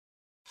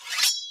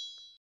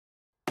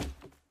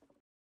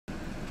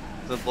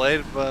The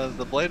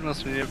blade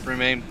must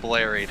remain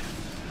blaried.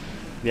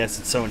 Yes,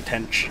 it's so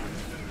intense.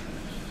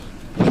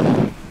 I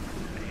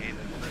hate it.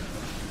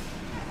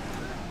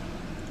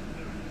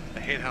 I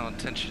hate how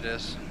intense it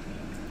is.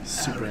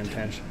 Super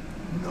intense.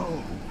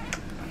 No.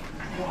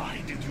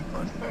 Why did you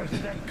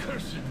unearth that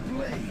cursed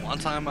blade? One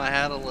time I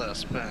had a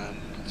lisp, and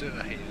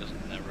he just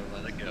never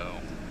let it go.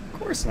 Of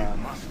course not.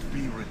 Must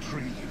be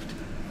retrieved.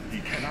 He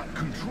cannot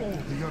control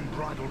the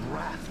unbridled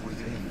wrath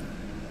within.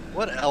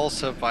 What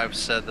else have I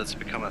said that's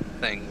become a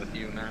thing with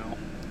you now?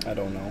 I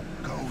don't know.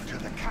 Go to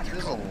the catacombs.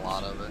 There's a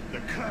lot of it. The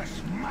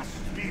curse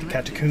must be lifted.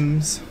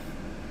 Catacombs.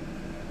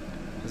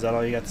 Is that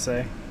all you got to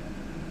say?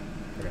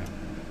 Okay.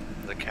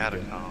 The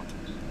catacombs.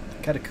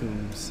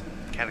 Catacombs.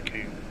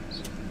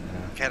 Catacombs.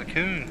 Yeah.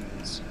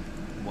 Catacombs.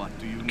 What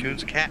do you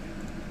Coon's a cat.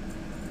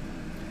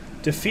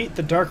 Defeat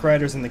the Dark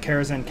Riders in the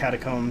Karazhan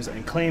Catacombs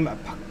and claim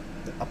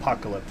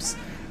Apocalypse.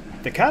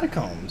 The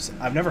Catacombs?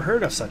 I've never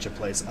heard of such a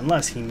place,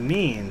 unless he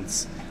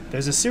means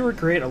there's a sewer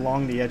grate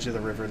along the edge of the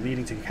river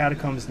leading to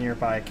catacombs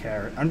nearby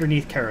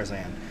underneath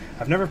Karazhan.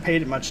 I've never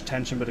paid it much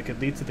attention, but it could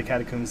lead to the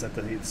catacombs that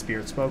the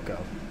spirit spoke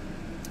of.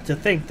 To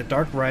think the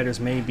Dark Riders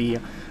may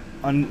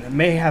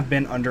have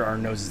been under our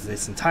noses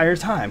this entire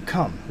time.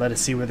 Come, let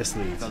us see where this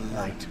leads. The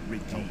light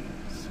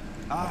redeems.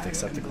 I'll have to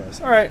accept the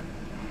quest. Alright.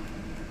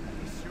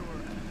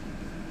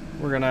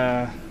 We're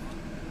gonna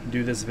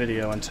do this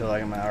video until I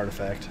get my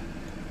artifact.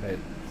 Wait.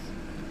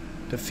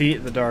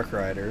 Defeat the Dark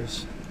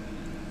Riders.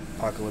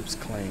 Apocalypse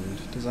claimed.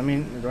 Does that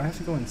mean, do I have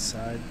to go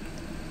inside?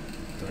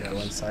 Do I go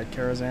inside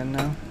Karazhan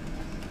now?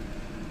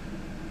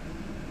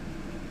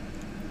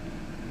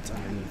 It's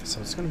underneath,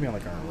 so it's gonna be on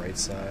like our right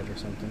side or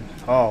something.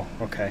 Oh,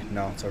 okay,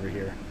 no, it's over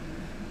here.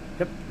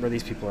 Yep, where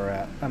these people are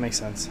at. That makes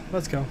sense.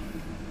 Let's go.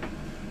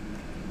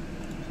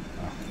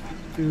 Oh.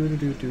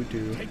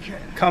 Do.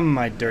 Come,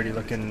 my dirty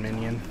looking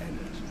minion.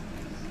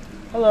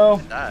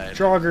 Hello,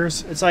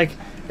 joggers.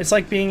 It's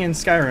like being in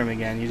Skyrim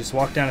again. You just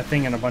walk down a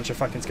thing and a bunch of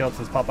fucking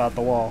skeletons pop out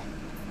the wall.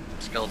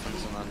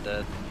 Skeletons and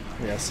undead.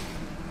 Yes.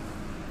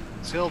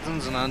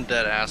 Skeletons and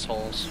undead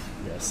assholes.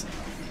 Yes.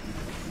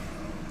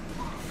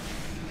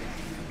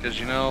 Because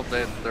you know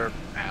they're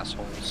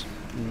assholes.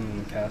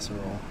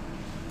 Casserole.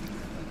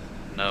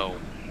 No,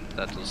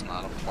 that does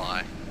not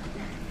apply.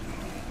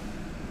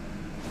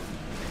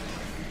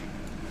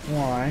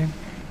 Why?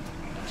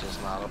 It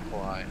does not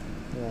apply.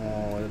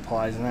 Oh, it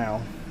applies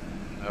now.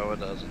 No, it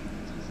doesn't.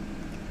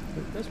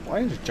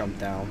 Why did it jump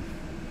down?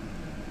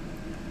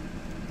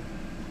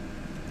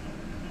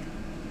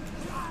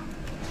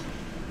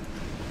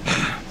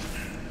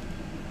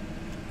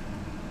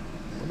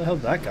 Where the hell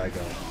did that guy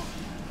go?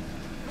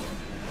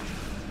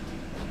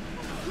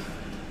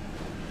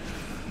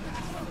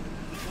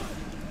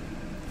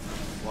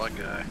 What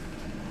guy?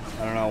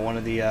 I don't know, one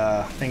of the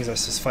things I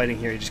was just fighting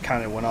here, he just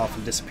kind of went off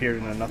and disappeared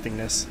into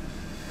nothingness.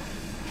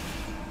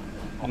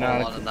 A whole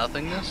lot of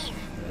nothingness?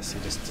 Yes, he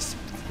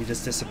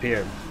just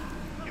disappeared.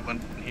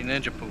 He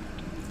ninja pooped.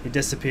 He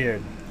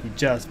disappeared. He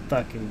just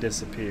fucking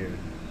disappeared.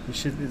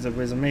 It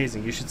was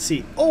amazing. You should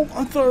see. Oh,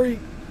 I'm sorry.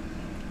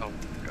 Oh,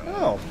 God.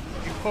 Oh.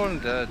 You're quoting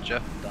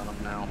Jeff Dunham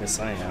now. Yes,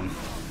 I am.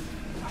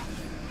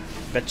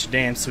 Bet your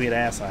damn sweet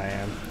ass I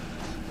am.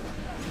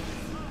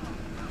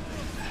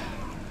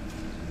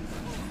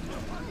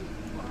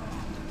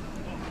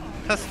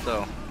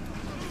 Pesto.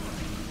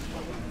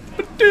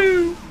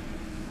 Ba-doo!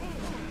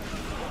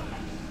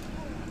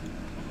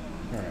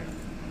 Alright.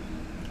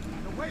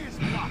 The way is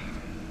blocked.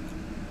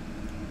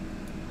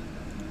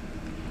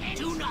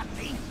 Do not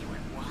think you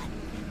have won.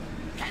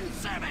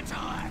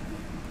 Conservator,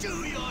 do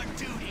your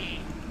duty.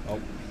 Oh.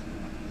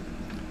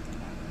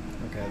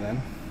 Okay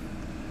then.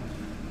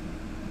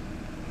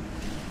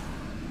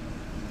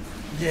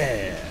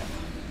 Yeah.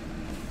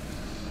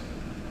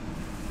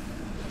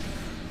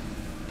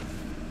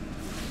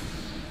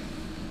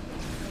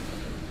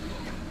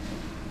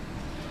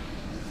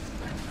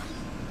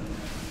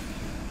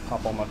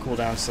 Pop all my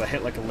cooldowns so I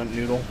hit like a limp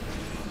noodle.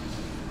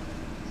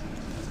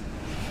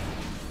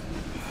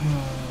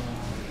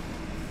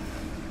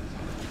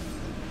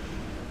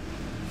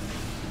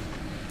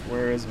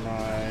 Where is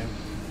my...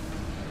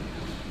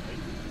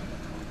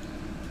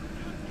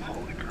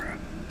 Holy crap.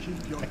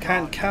 I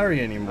can't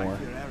carry anymore.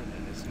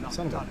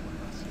 Son of a...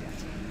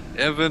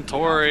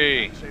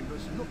 Inventory!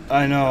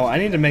 I know, I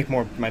need to make I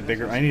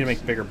need to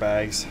make bigger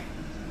bags.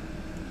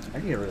 I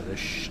can get rid of this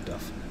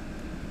stuff.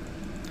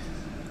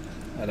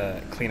 I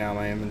gotta clean out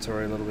my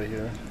inventory a little bit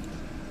here.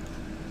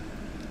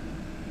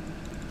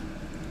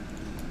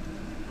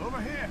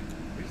 Over here.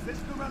 Is this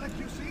the relic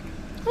you seek?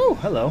 Oh,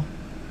 hello.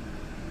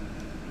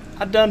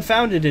 I done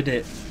founded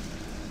it.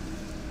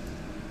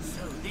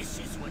 So this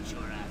is what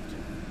you're after.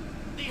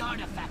 The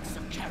artifacts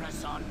of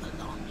Karazhan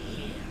belong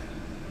here.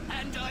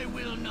 And I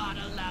will not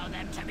allow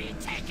them to be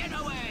taken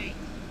away.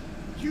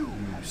 You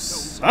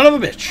Son of a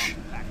bitch.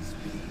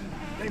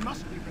 They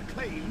must be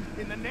reclaimed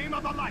in the name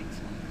of the light.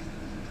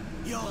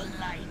 Your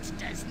light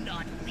does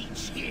not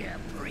reach here,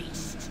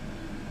 priest.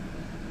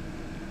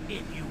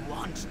 If you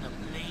want the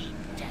blade,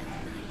 Death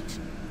Knight,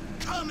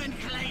 come and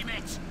claim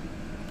it.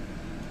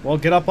 Well,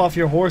 get up off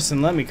your horse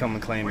and let me come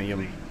and claim it,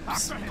 you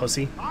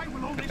pussy. I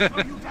will only slow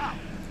you down.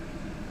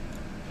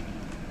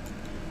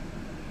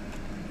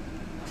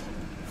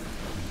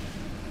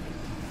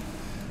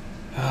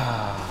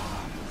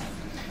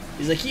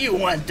 He's like, you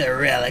want the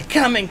relic?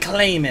 Come and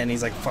claim it. And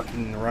he's like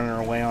fucking running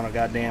away on a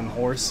goddamn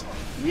horse.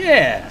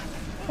 Yeah,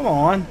 come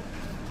on.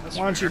 That's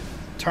Why don't you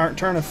weird.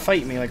 turn and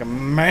fight me like a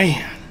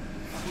man,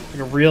 like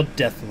a real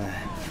death knight,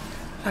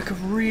 like a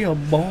real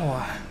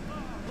boy.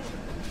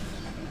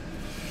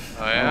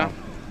 Oh yeah.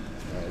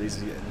 Alright,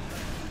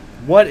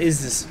 what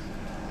is this?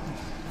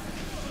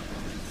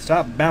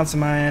 Stop bouncing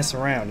my ass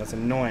around. That's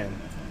annoying.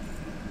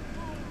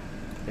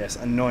 Yes,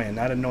 annoying,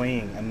 not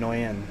annoying.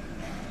 Annoying.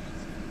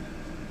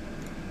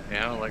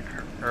 Yeah, like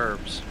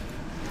herbs.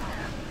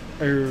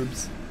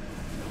 Herbs.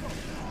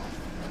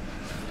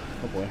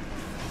 Oh boy.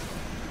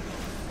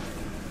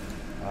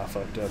 I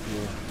fucked up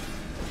here.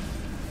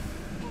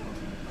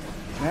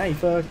 Now you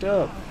fucked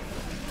up.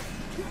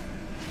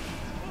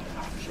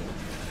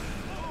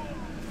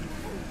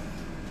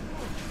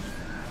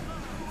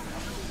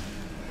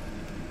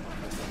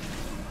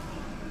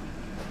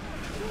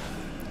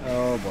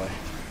 Oh boy.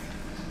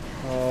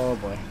 Oh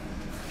boy.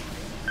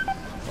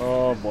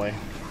 Oh boy.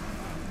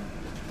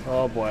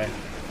 Oh boy.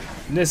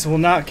 This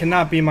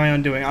cannot be my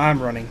undoing.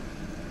 I'm running.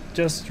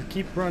 Just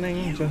keep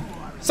running.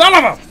 Son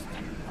of a!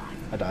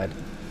 I died.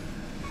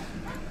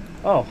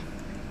 Oh.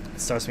 It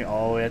starts me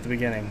all the way at the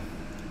beginning.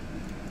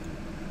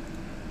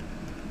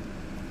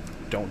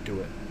 Don't do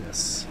it.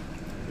 Yes.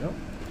 There we go.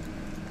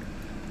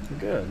 We're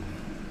good.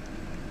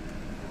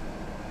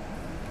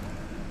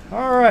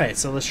 Alright,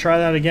 so let's try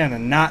that again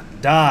and not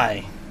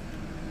die.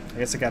 I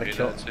guess I gotta Do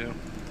kill that too.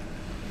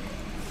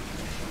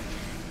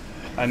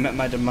 I met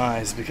my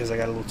demise because I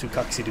got a little too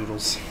coxy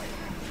doodles.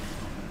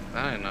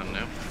 That ain't nothing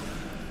new.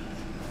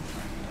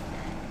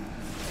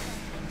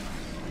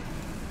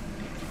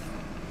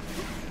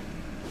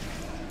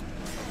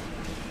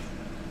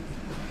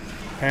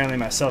 Apparently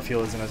my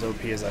self-heal isn't as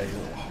OP as I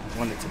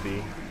want it to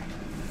be.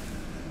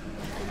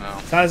 No.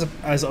 It's not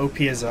as OP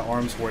as an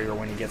arms warrior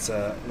when you get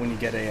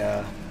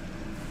a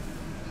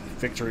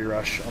victory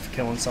rush of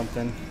killing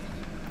something.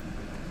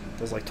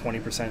 Does like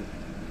 20%.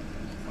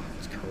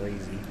 It's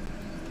crazy.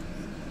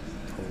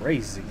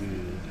 Crazy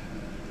good.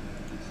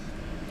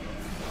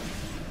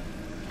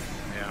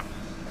 Yeah.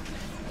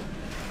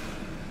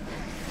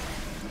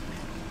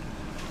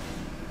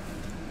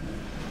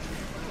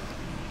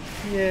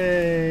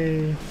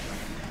 Yay!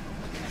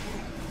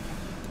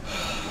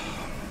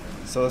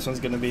 So this one's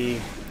gonna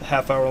be a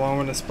half hour long.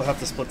 We're gonna have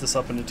to split this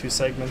up into 2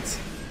 segments.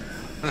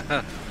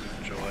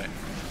 Joy.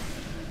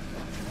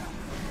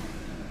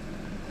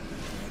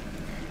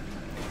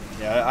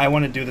 Yeah, I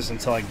want to do this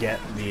until I get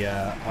the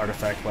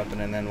artifact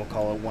weapon, and then we'll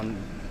call it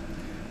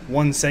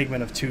one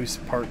segment of 2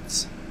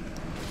 parts.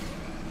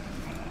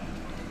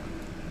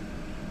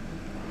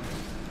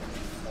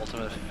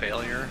 Ultimate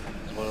failure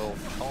is what it'll be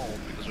called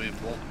because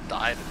we've both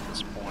died at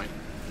this point.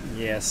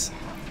 Yes.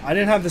 I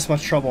didn't have this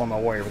much trouble on my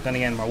warrior, but then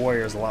again, my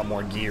warrior is a lot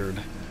more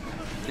geared.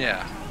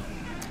 Yeah.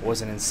 I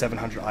wasn't in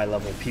 700 eye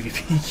level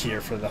PvP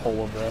gear for the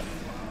whole of the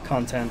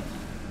content.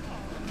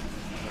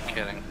 No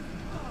kidding.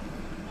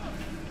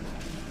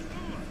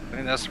 I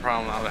think that's the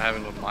problem I'm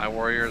having with my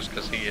warriors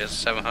because he is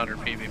 700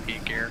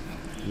 PvP gear.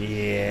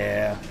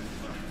 Yeah.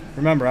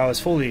 Remember, I was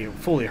fully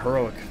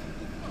heroic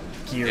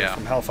gear Yeah.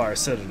 from Hellfire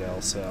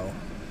Citadel, so.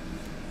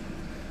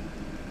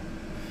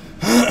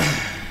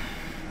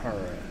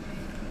 Alright.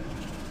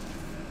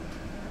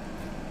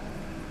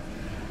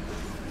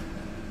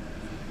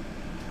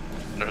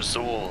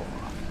 Ner'zhul.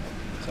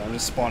 So I'm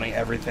just spawning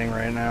everything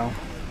right now.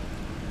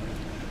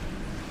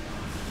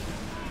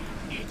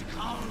 It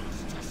calls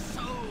to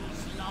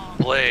souls long.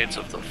 Blades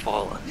of the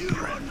Fallen You are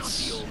not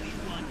Prince. the only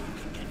one who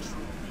can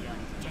control the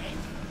undead.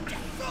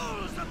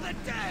 Souls of the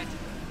dead,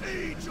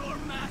 aid your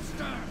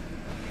master.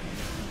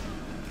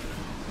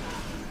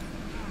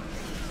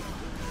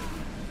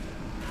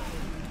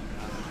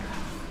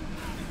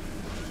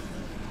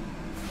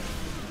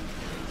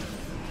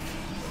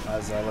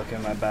 As I look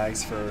in my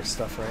bags for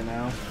stuff right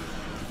now.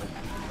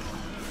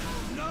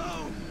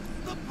 No,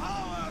 the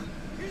power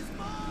is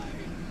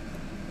mine.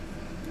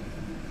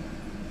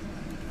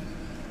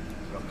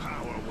 The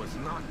power was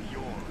not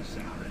yours,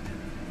 Arid.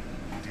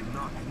 You did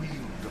not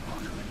wield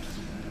Apocalypse.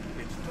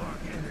 Its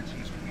dark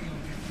energies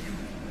wielded you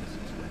as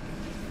its weapon.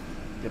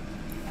 Yep.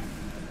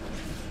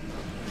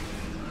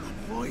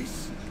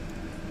 Voice.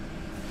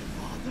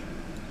 Father.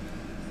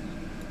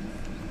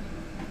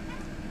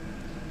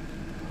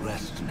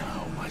 Rest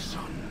now, my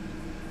son.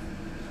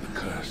 The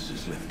curse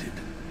is lifted.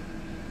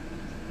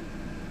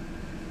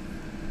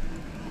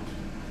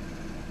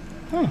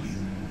 Huh.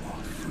 You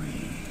are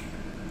free.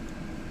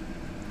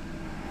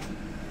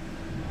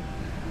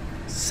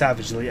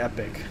 Savagely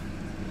epic.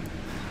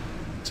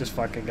 Just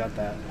fucking got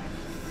that.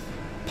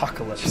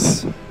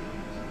 Apocalypse. It is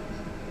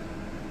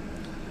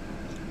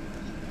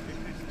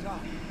done.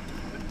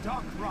 The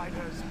Dark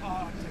Riders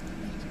are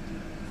defeated.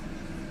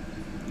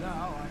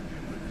 Now I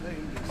can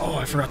reclaim this. Oh,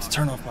 I forgot to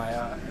turn off my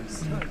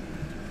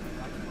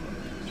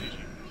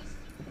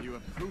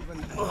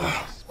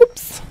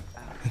Whoops.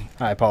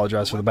 I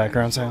apologize for the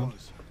background sound.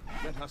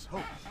 Let us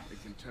hope they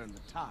can turn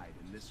the tide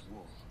in this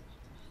war.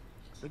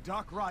 The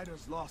Dark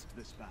Riders lost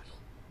this battle,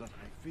 but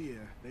I fear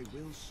they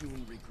will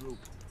soon regroup.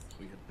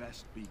 We had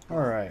best be gone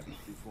Alright.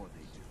 before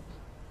they do.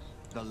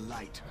 The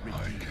light I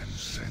redeems. can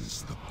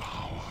sense the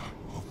power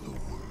of the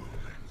world.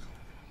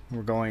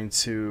 We're going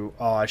to...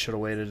 Oh, I should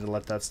have waited to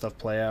let that stuff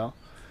play out.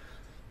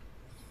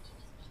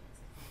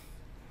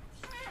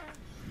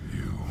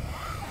 You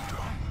have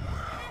done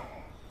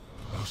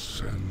well.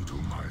 Ascend to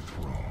my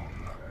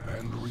throne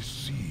and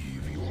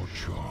receive your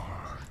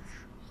charge.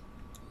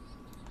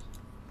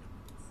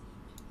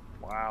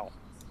 Wow.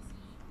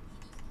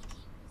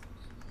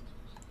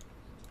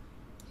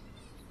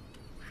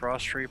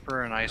 Frost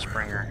Reaper and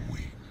Icebringer.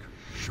 Weak,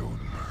 showed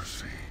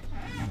mercy.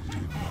 You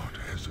did not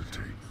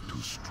hesitate to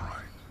strike.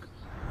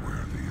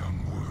 Where the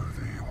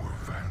unworthy were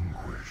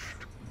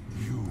vanquished,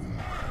 you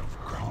have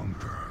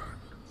conquered.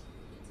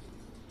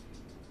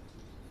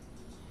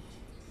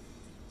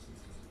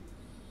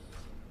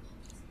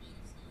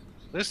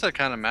 At least that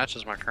kind of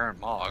matches my current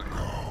Mog.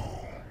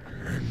 Go.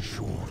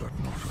 Ensure that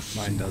not a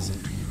Mine single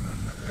doesn't. demon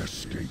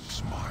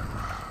escapes my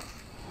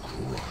wrath.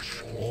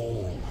 Crush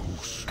all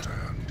who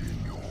stand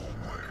in your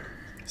way.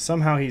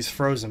 Somehow he's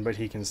frozen, but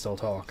he can still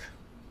talk.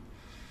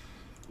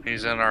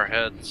 He's in our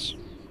heads.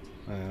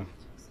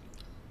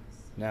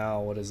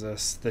 Now, what is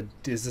this?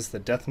 Is this the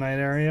Death Knight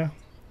area?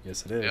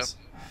 Yes, it is.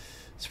 Yep.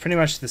 It's pretty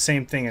much the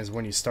same thing as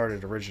when you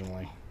started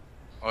originally.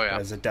 Oh yeah.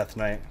 As a Death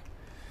Knight.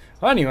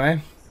 Well,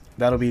 anyway,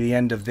 that'll be the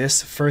end of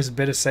this first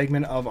bit of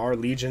segment of our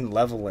Legion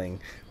leveling.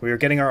 We are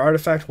getting our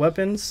artifact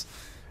weapons,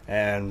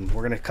 and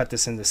we're going to cut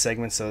this into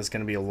segments, so it's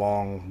going to be a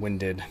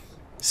long-winded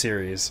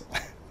series.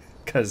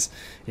 Because,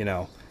 you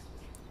know,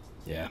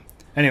 yeah.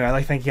 Anyway, I'd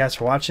like to thank you guys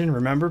for watching.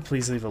 Remember,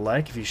 please leave a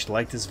like if you should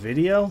like this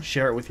video.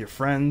 Share it with your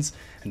friends.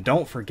 And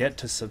don't forget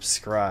to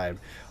subscribe.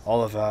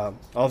 All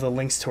the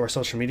links to our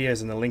social media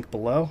is in the link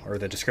below. Or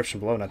the description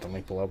below. Not the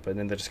link below, but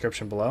in the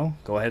description below.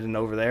 Go ahead and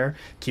over there.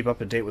 Keep up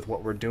to date with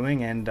what we're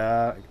doing. And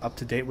up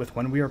to date with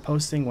when we are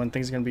posting, when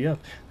things are going to be up.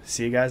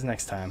 See you guys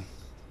next time.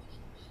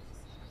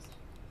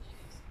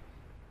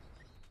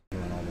 Oh,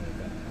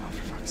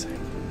 for fuck's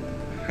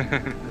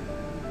sake.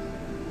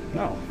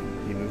 No.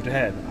 He moved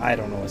ahead. I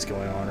don't know what's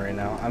going on right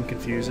now. I'm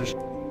confused.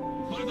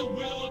 By the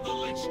will of the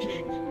Lich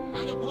King,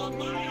 and upon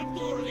my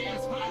authority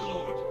as High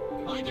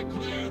Lord, I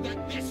declare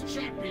that this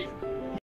champion